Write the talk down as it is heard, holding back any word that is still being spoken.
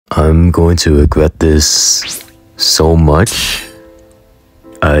I'm going to regret this so much.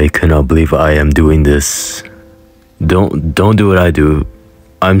 I cannot believe I am doing this. Don't do what I do.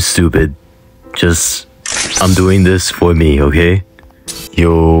 I'm stupid. I'm doing this for me, okay?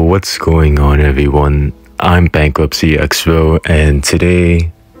 Yo, what's going on, everyone? I'm Bankruptcy Exro, and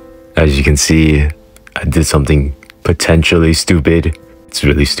today, as you can see, I did something potentially stupid. It's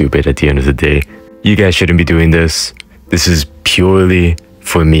really stupid at the end of the day. You guys shouldn't be doing this. This is purely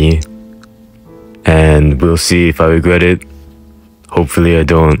for me, and we'll see if I regret it. Hopefully I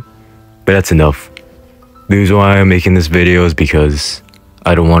don't, but that's enough. The reason why I'm making this video is because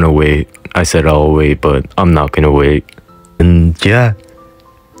I don't want to wait. I said I'll wait, but I'm not gonna wait. And yeah,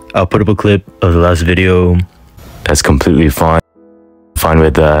 I'll put up a clip of the last video. That's completely fine. Fine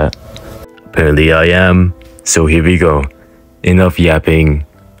with that. Apparently I am. So here we go. Enough yapping.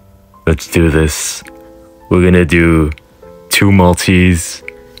 Let's do this. We're gonna do 2 multis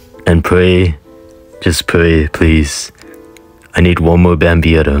and pray. Just pray, please. I need one more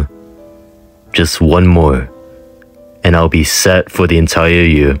Bambietta. Just one more. And I'll be set for the entire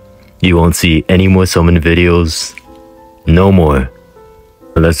year. You won't see any more summon videos. No more.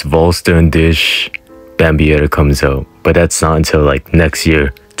 Unless Volster and Dish Bambietta comes out. But that's not until like next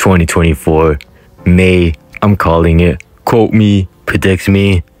year. 2024. May. I'm calling it. Quote me. Predict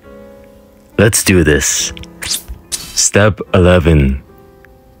me. Let's do this. Step 11.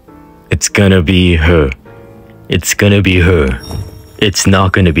 It's gonna be her. It's gonna be her. It's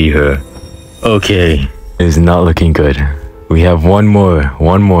not gonna be her. Okay. It's not looking good. We have one more.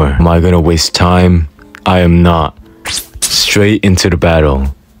 One more. Am I gonna waste time? I am not. Straight into the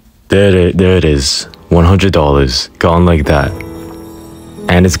battle. There it is. $100. Gone like that.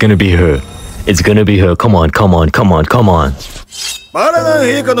 And it's gonna be her. It's gonna be her. Come on, come on, come on, come on.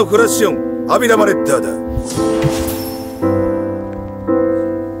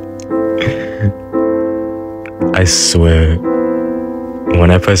 I swear,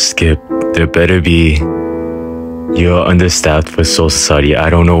 when I press skip, there better be "You're understaffed for Soul Society." I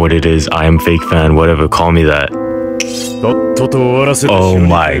don't know what it is. I am fake fan, whatever, call me that. Oh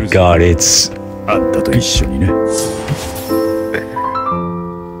my god, it's...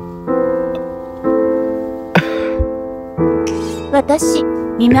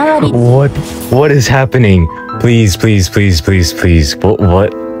 What is happening? Please, please, please, please, please.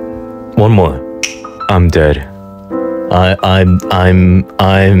 What? One more. I'm dead. I'm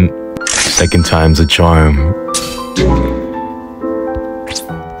second time's a charm.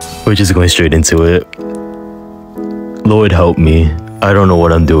 We're just going straight into it. Lord help me. I don't know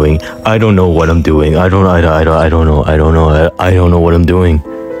what I'm doing. I don't know what I'm doing. I don't know what I'm doing.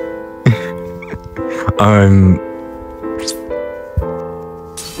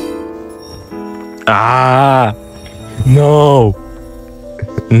 No.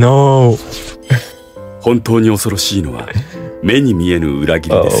 No. Oh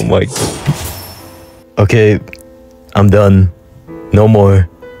my god. Okay, I'm done. No more.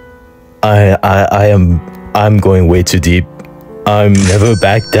 I'm going way too deep. I'm never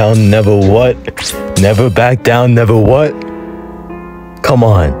back down, never what? Never back down, never what? Come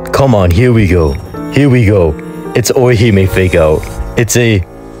on, come on, here we go. Here we go. It's Orihime fake out. It's a...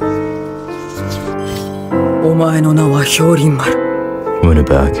 Run it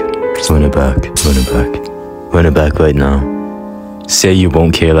back. Run it back. Run it back. Run it back right now. Say you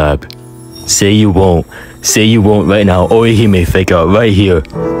won't, Klab. Say you won't. Say you won't right now. Orihime fake out right here.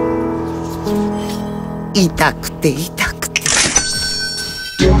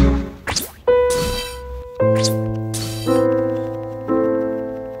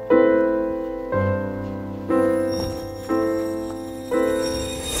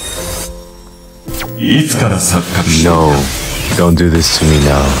 No, don't do this to me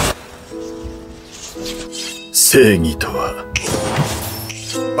now. Okay.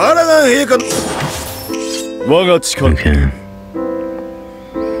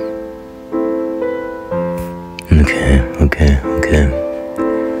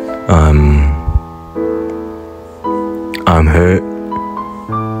 I'm hurt.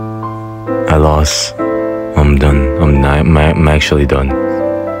 I lost. I'm done. I'm actually done.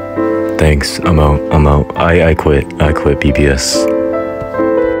 Thanks. I'm out. I quit. I quit BBS.